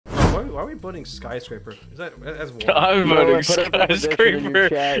Why are we putting skyscraper? Is that as one? I'm voting skyscraper.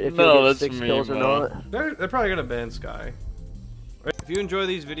 No, that's me, man. They're probably gonna ban Sky. Right. If you enjoy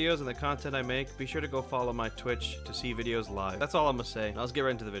these videos and the content I make, be sure to go follow my Twitch to see videos live. That's all I'm gonna say. Now let's get right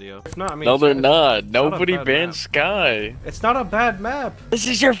into the video. If not, I mean, no, they're not. Nobody banned Sky. It's not a bad map. This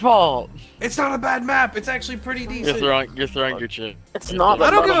is your fault. It's not a bad map. It's actually pretty decent. You're throwing your chip. It's not. I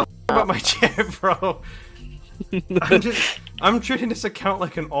don't give a about my chat, bro. I'm treating this account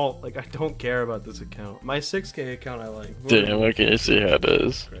like an alt. Like, I don't care about this account. My 6K account I like. Damn, I can't see how it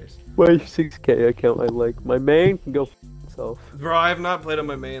is. My 6K account I like. My main can go f itself. Bro, I have not played on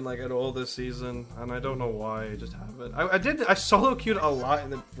my main like at all this season, and I don't know why. I just haven't. I solo queued a lot in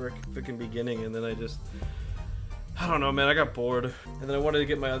the freaking beginning, and then I don't know, man. I got bored, and then I wanted to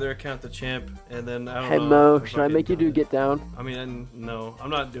get my other account, the champ, and then I don't know. Hey Mo, should I make you do get down? I mean, no, I'm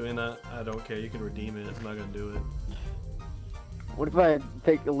not doing that. I don't care. You can redeem it. I'm not gonna do it. What if I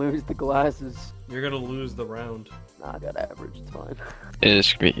lose the glasses? You're gonna lose the round. Nah, I got average. It's fine.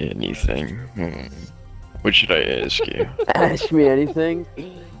 Ask me anything. What should I ask you? Ask me anything.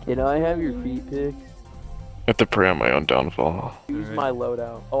 Can I have your feet pics? I have to pray on my own downfall. Use my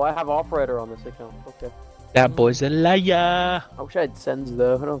loadout. Oh, I have operator on this account. Okay. That boy's a liar. I wish I had sends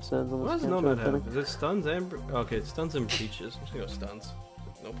though. I don't have sends on this. What does Nomad have? Is it stuns and okay, it's stuns and breaches. I'm just gonna go stuns.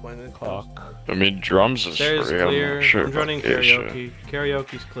 No point in it. I mean, drums is There's free. clear. I'm sure I'm droning karaoke.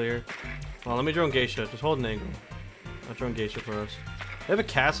 Karaoke's clear. Well, let me drone Geisha. Just hold an angle. I'll drone Geisha for us. They have a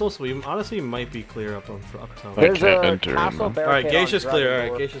castle, so we honestly might be clear up top. I can't enter. Alright, Geisha's clear.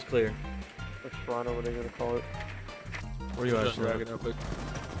 Alright, Geisha's clear. Which Toronto, what are you gonna call it? Where are you at? Dragon real quick.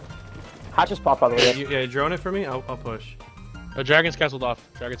 Hatch just popped by the way. Yeah, drone it for me. I'll push. Dragon's castled off.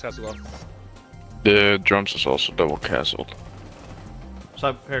 Dragon's castled off. The drums is also double castled.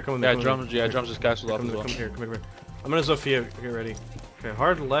 Stop. Here, come with me. Yeah, drums. Yeah, drums is castled off as well. Come here. I'm gonna Sophia. Get ready. Okay,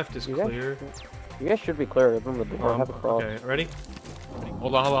 hard left is clear. You guys should be clear. Open the door. Have a cross. Okay, ready?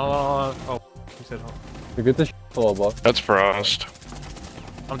 Hold on. Oh, he said hold. You get this full buck. That's Frost.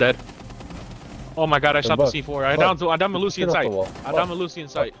 I'm dead. Oh my god, I shot the C4. I downed Lucy in sight. I downed Lucy in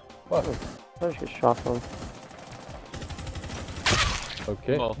sight. What? I just get shot from.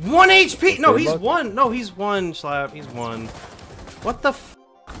 Okay. Oh. 1 HP! No, he's one! No, he's one, Slap. He's one. What the f,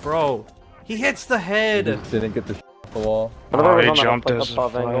 bro? He hits the head! You just didn't get the the wall. Oh, he jumped as a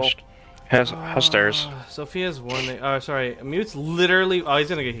flashed. Has stairs. Sophia's one. Sorry. Mute's literally. Oh, he's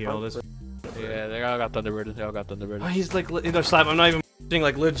gonna get healed. Yeah, they all got Thunderbird. They all got Thunderbird. Oh, he's like, Slap. I'm not even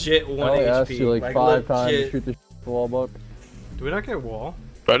like legit 1 I HP. asked you like 5 times to shoot the wall, buck. Do we not get wall?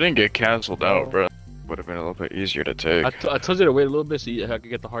 But I didn't get cancelled out, bro. Would have been a little bit easier to take. I told you to wait a little bit so I could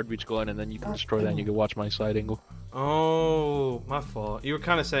get the hard reach going, and then you can destroy that and you can watch my side angle. Oh, my fault. You were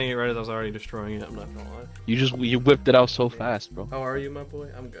kind of saying it right as I was already destroying it. I'm not gonna lie. You whipped it out so fast, bro. How are you, my boy?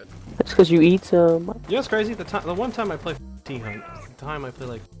 I'm good. It's because you eat You know what's crazy? The one time I play T-Hunt, the time I play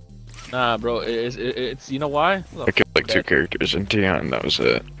like. Nah, bro. It's you know why? I killed like 2 characters in T-Hunt and that was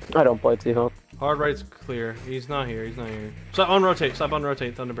it. I don't play T-Hunt. Hard right's clear. He's not here. Stop on rotate,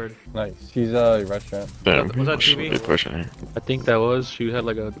 Thunderbird. Nice. He's a restaurant. Damn, Was that TV? Pushing her. I think that was. She had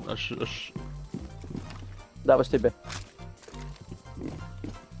like a That was TB.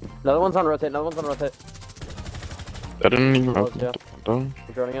 Another one's on rotate. I didn't even Oh, yeah. done.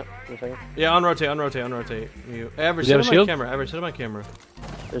 You're joining it in a second. Yeah, on rotate. Mute. Average, Does he sit have on a my shield? camera. Average, sit on my camera.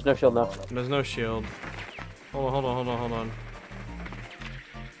 There's no shield now. There's no shield. Hold on.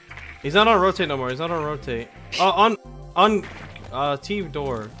 He's not on rotate no more. On T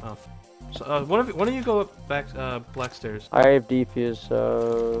door. Oh, so, why don't you go up back black stairs? I have defuse,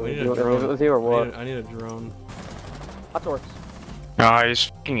 so We need you a want to leave it drone. with you or what? I need a drone. That works. Nah, he's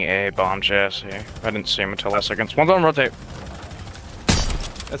fucking A bomb chassis. I didn't see him until last seconds. One's on rotate.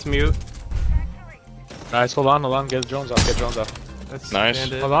 That's mute. Nice. Hold on. Get drones off. That's Nice.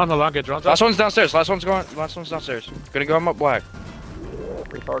 Bandit. Hold on. Get drones off. Last one's downstairs. Last one's downstairs. Gonna go him up black.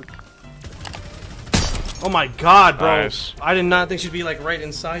 Retard. Oh my god, bro. Nice. I did not think she'd be like right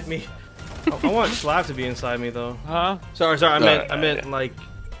inside me. I want Slav to be inside me though. Huh? Sorry. I meant like.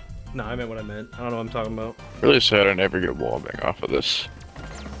 No, I meant what I meant. I don't know what I'm talking about. Really sad I never get wallbang off of this.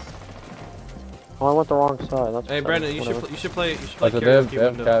 Oh, I went the wrong side. That's Hey, Brandon, you should play. Like, they have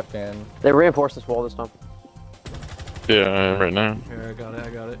Kafkan. They reinforced this wall this time. Yeah, right now. Here, I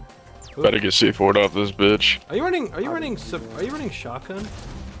got it. Ooh. Better get C4'd off this bitch. Are you running shotgun?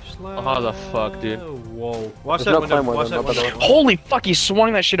 Oh, the fuck, dude. Whoa. Watch There's that no window. claymore, Watch that there's no window. Holy fuck, he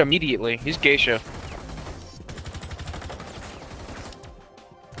swung that shit immediately. He's Geisha.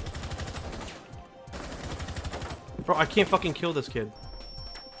 Bro, I can't fucking kill this kid.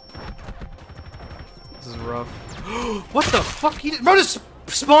 This is rough. What the fuck? Bro, just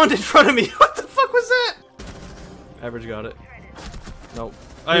spawned in front of me. What the fuck was that? Average got it. Nope.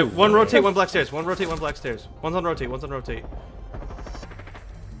 Alright, one rotate, one black stairs. One rotate, one black stairs. One's on rotate, one's on rotate.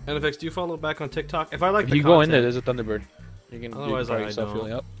 NFX, do you follow back on TikTok? If I like If the you content, go in there, there's a Thunderbird. You can Otherwise, probably I start don't.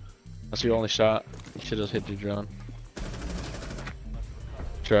 fueling up. That's your only shot. You should just hit the drone.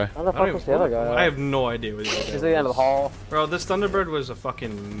 Try. How the fuck was the other guy? I have no idea what He's at the end of the hall. Bro, this Thunderbird was a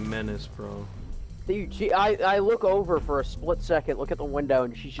fucking menace, bro. Dude, I look over for a split second, look at the window,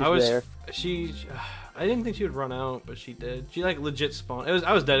 and she's just there. I didn't think she would run out, but she did. She like legit spawned.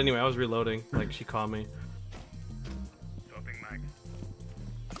 I was dead anyway. I was reloading. Like she caught me.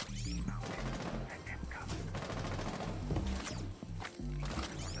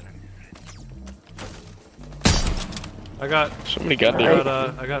 I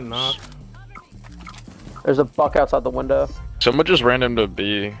got knocked. There's a buck outside the window. Someone just ran into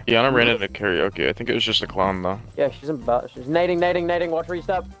B. Iana ran into karaoke. I think it was just a clone though. Yeah, she's nading. Watch where you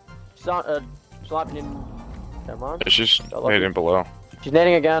step. She's on, slapping in. Come on. She's nading below. She's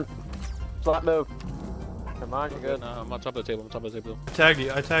nading again. Slap move. Come on, you're good. No, I'm on top of the table. I tagged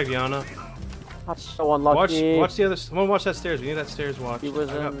Yana. That's so unlucky. Watch the other. Someone watch that stairs. We need that stairs watch. He was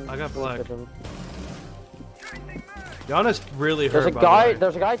I got black. Yana's really hurt.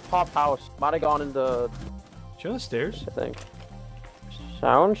 There's a guy top house. Might have gone into. She on the stairs? I think.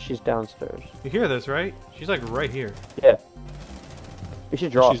 Sound? She's downstairs. You hear this, right? She's like right here. Yeah. We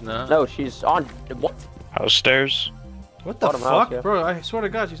should draw. She's not. No, she's on. What? House stairs. What the Bottom fuck, house, yeah. bro? I swear to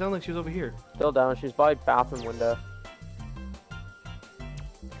God, she sounded like she was over here. Still down. She's by bathroom window.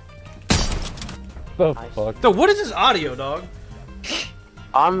 The Nice. fuck? Dude, what is this audio, dog?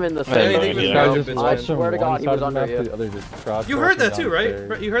 I'm in the I had no same. idea. I just I watched swear him to God, one he side was of the under map, you. the other just crouched You heard that too, downstairs.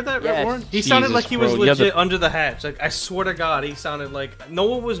 right? You heard that, Yes. Warren? He sounded Jesus, like he was bro, you had legit under the hatch. Like I swear to God, he sounded like no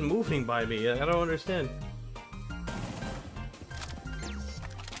one was moving by me. I don't understand.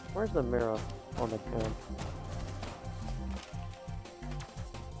 Where's the mirror on the cam?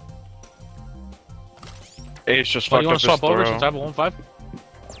 Ace just Oh, fucked you up want his to swap over throw. since I have a 1-5?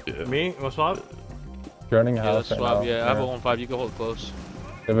 Yeah. Me? What's up? Droning Yeah, house let's right swap. now. Yeah, I have a 1-5. You can hold close.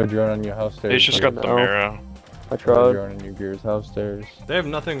 They have a drone on your house stairs. Ace just got the No. mirror. I A tried. drone on your gear's house stairs. They have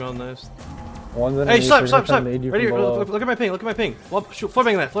nothing on this. One's in Hey, stop! Right from here, below. look at my ping. Look at my ping.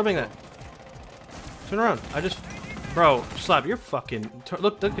 Flipping that. Turn around. Bro, Slap, you're fucking.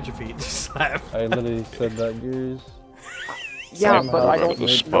 Look at your feet. Slap. I literally said that gears. Yeah, Same but I house, don't the know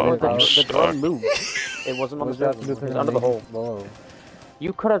where spot, I'm the stuck. drone moved. It wasn't on the What does that have to surface. do It with was under the hole. below?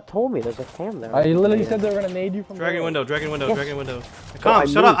 You could have told me there's a cam there. I literally said they were gonna nade you from Dragon below. window. I Come,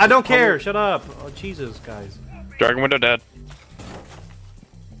 shut up. moved. I don't care. Shut up. Oh, Jesus, guys. Dragon window dead.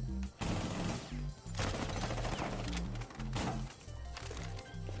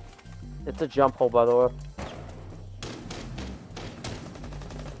 It's a jump hole, by the way.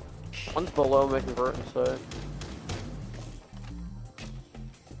 One's below making vert inside.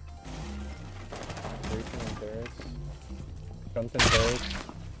 Jumped in terrace.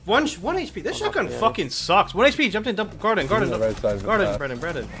 One HP. This I'm shotgun up, yeah. fucking sucks. 1 HP. Jumped in. Garden. He's on the right side of the path.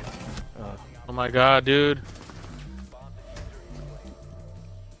 Brennan. Oh my god, dude.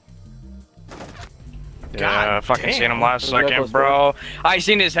 Yeah, I fucking seen him last There's no second, close bro. I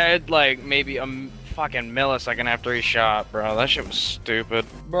seen his head like maybe a fucking millisecond after he shot, bro. That shit was stupid.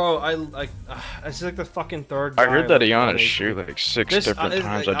 Bro, it's like the fucking third. I guy heard that with Iana 1 shoot HP. like six This, different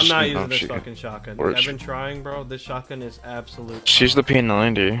times. I I'm just not didn't know using if this she could. fucking shotgun. works. I've been trying, bro. This shotgun is absolute. She's the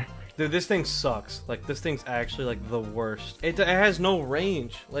P90. Dude, this thing sucks. Like, this thing's actually, like, the worst. It has no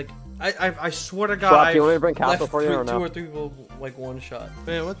range. Like, I swear to God, Slap, do you want me to I've bring castle left for you or two no? or three people, like, one shot.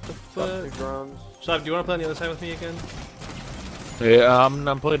 Man, what the Got fuck? 2 drones. Slap, do you want to play on the other side with me again? Yeah,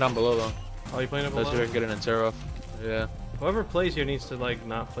 I'm playing down below though. Oh, you playing it Let's see if I below? can get an Intero off. Yeah. Whoever plays here needs to, like,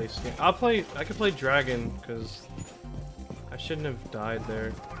 not play skin. I could play Dragon, because I shouldn't have died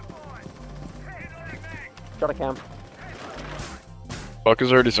there. Shot a cam. Buck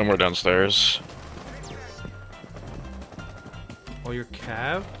is already somewhere downstairs. Oh, you're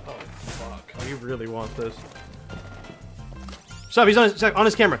Cav? Oh, fuck. Oh, you really want this. Stop, he's on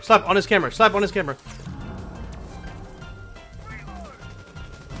his camera. Slap on his camera.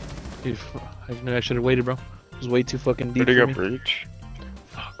 Dude, I knew I should have waited, bro. It was way too fucking deep Where'd he for go me. breach?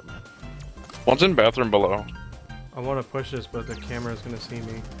 Fuck, man. One's in bathroom below. I want to push this, but the camera's gonna see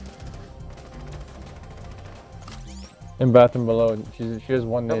me. In bathroom below. She has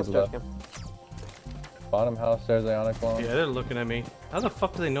one nade Double left. stairs cam. Bottom house stairs, Ionic clone. Yeah, they're looking at me. How the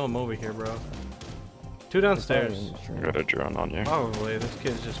fuck do they know I'm over here, bro? 2 downstairs. I got a drone on you. Probably. This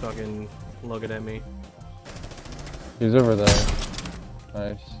kid's just fucking looking at me. He's over there.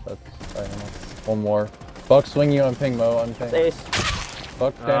 Nice. That's I don't know. One more. Buck swing you on ping, Mo. On ping. Ace.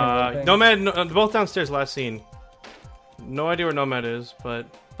 Buck standing one Nomad, no, both downstairs. Last scene. No idea where Nomad is, but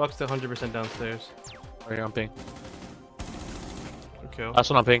Buck's 100% downstairs. Right here on ping. Okay. Last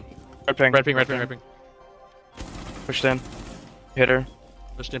one on ping. Red ping. Red ping, red ping, red ping. Pushed in. Hit her.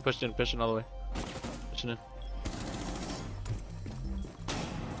 Pushed in all the way. Pushing in.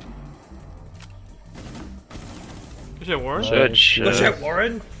 Good shit, Warren. Good shit. Good shit,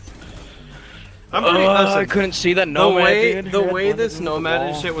 Warren. I'm pretty, listen, I couldn't see that Nomad, dude. The way this Nomad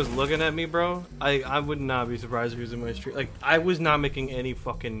and shit was looking at me, bro, I would not be surprised if he was in my street. Like, I was not making any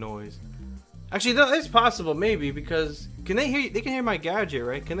fucking noise. Actually, no, it's possible, maybe, because can they hear? They can hear my gadget,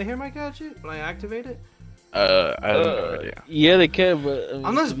 right? Can they hear my gadget when I activate it? I have no idea. Yeah, they can, but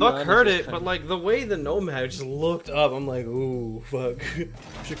Unless Buck heard it, but like the way the Nomad just looked up, I'm like, ooh, fuck.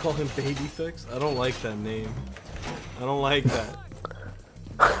 I should call him Babyfix. I don't like that name. I don't like that.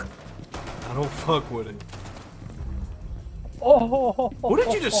 I don't fuck with it. Oh. What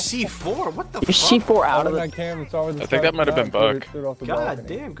did you just C4? What the You fuck? C4 out of I the. think that might have been Buck. God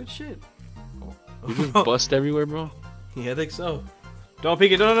damn, good shit. you just bust everywhere, bro. Yeah, I think so. Don't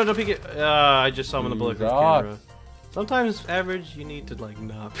peek it. No, don't peek it. I just saw him in the bullet camera. Sometimes average, you need to like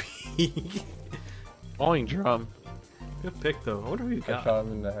not peek. Falling drum. Good pick though. I wonder who you I got. shot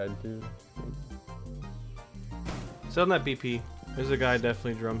him in the head, too. Still on that BP. There's a guy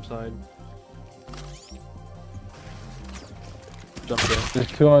definitely drum side. Jump there.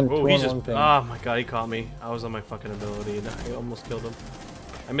 There's two on, Oh, two he on just. one thing. Oh my god, he caught me. I was on my fucking ability and I almost killed him.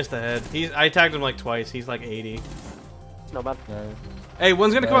 I missed the head. I tagged him like twice. He's like 80. No bad. Nice. Hey,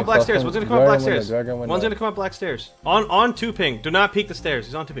 one's gonna come up black stairs. One's gonna come up black stairs. Dragon window. One's gonna come up black stairs. On 2 ping. Do not peek the stairs.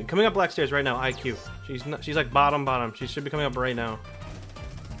 He's on 2 ping. Coming up black stairs right now. IQ. She's like bottom. She should be coming up right now.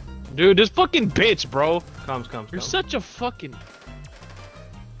 Dude, this fucking bitch, bro. Comms. You're such a fucking.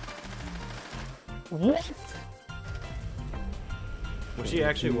 What? Was she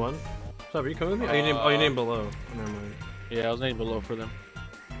actually one? What's up? Are you coming with me? Oh, you named below. Never mind. Yeah, I was named below for them.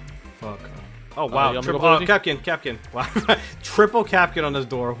 Fuck. Oh wow. you want me to Triple. go Oh, with Capkin. Wow. Triple Capkin on this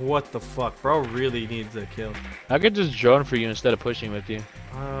door. What the fuck, bro? Really needs a kill. I could just drone for you instead of pushing with you.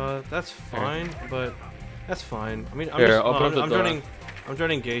 That's fine, but that's fine. I mean, I'm Here, just. open up the door. I'm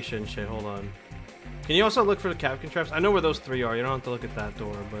joining Geisha and shit. Hold on. Can you also look for the Capkin traps? I know where those 3 are. You don't have to look at that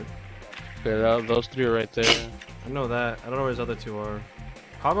door, but Okay, those 3 are right there. I know that. I don't know where his other 2 are.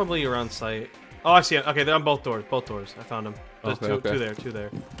 Probably around sight. Oh, I see it. Okay, they're on both doors. Both doors. I found them. There's Okay, two there.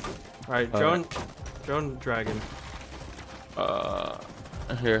 All right, drone dragon.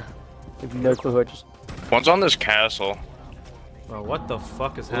 Here. I have no clue who I just. One's on this castle. Bro, what the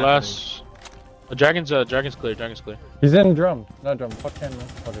fuck is happening? Last. Dragon's clear. Dragon's clear. He's in drum. Not drum. Fuck him.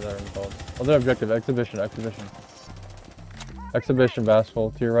 Fuck is that even called? Other objective. Exhibition. Exhibition,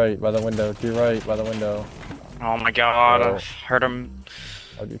 Bassful. To your right, by the window. To your right, by the window. Oh my god, Oh. I heard him.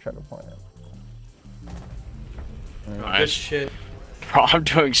 How do you try to point it? Good Nice. shit. Bro, I'm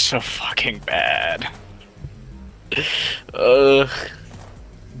doing so fucking bad. Ugh.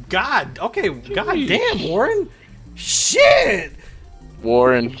 God. Okay. God damn, Warren. Shit.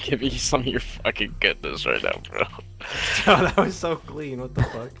 Warren, give me some of your fucking goodness right now, bro. Yo, that was so clean. What the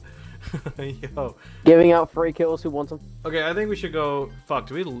fuck? Yo. Giving out free kills. Who wants them? Okay, I think we should go. Fuck.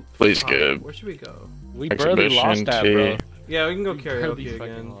 Do we? Please, fuck, good. Where should we go? We barely lost that, bro. Yeah, we can go We barely karaoke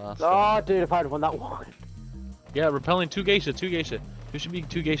fucking again. lost that. Oh, dude, if I'd won that one. Yeah, repelling 2 geisha. There should be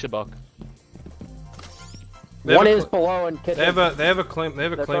 2 geisha, Buck. They have One a is cl- below and kitchen. They have a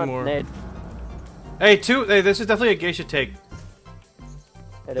claymore. Nade. Hey, this is definitely a geisha take.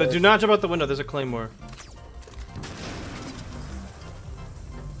 It Do is. not jump out the window. There's a claymore.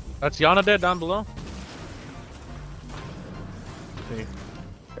 That's Yana dead down below. Okay.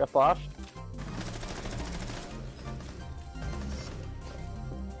 Got flash.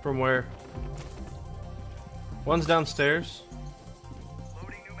 From where? One's downstairs.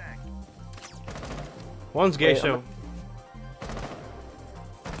 One's geisha.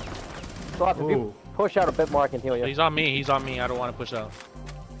 So if you Ooh. push out a bit more, I can heal you. He's on me. I don't want to push out.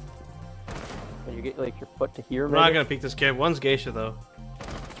 Can you get like your foot to here? I'm not gonna peek this kid. One's geisha though.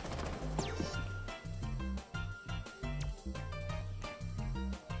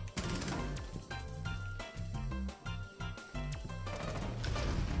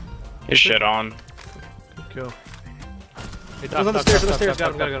 His shit on. Good kill. Hey, He's on the stairs. stop, Got him.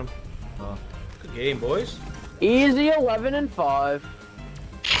 stop. Got him. Oh. Good game, boys. Easy 11 and 5.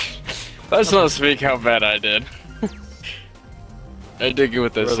 Let's not speak how bad I did. I did good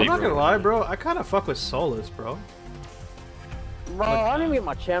with this I'm not secret. gonna lie, bro. I kind of fuck with Solis, bro. Bro, I didn't even get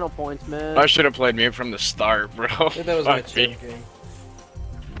my channel points, man. I should have played me from the start, bro. I think that was my Fuck me. champ game.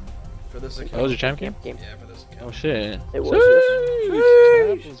 For this account. That was your champ game? Game. Yeah, for this account. Oh shit. It was.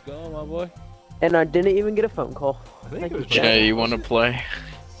 Yes. Let's go, my boy. And I didn't even get a phone call. I think Thank it was you, Chad. Jay, you want to play?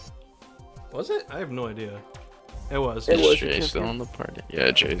 Was it? I have no idea. It was. It Is was. Jay still on the party?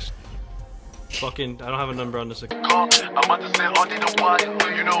 Yeah, Jay's. Fucking, I don't have a number on this account. I'm about to say all day the wire.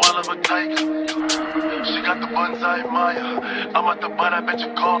 You know I love a type. She got the buns I admire. I'm at the butt, I bet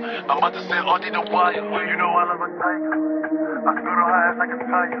you call. I'm about to say all day the wire. You know I love a type. I can go to her ass like a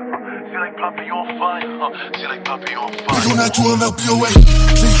tire. She like Poppy on fire. She like Poppy on fire. You not 12 LPOA.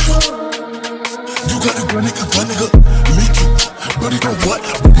 You got the gun, nigga. Me too. Buddy go what?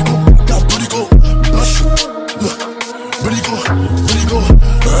 Buddy go. Got buddy go.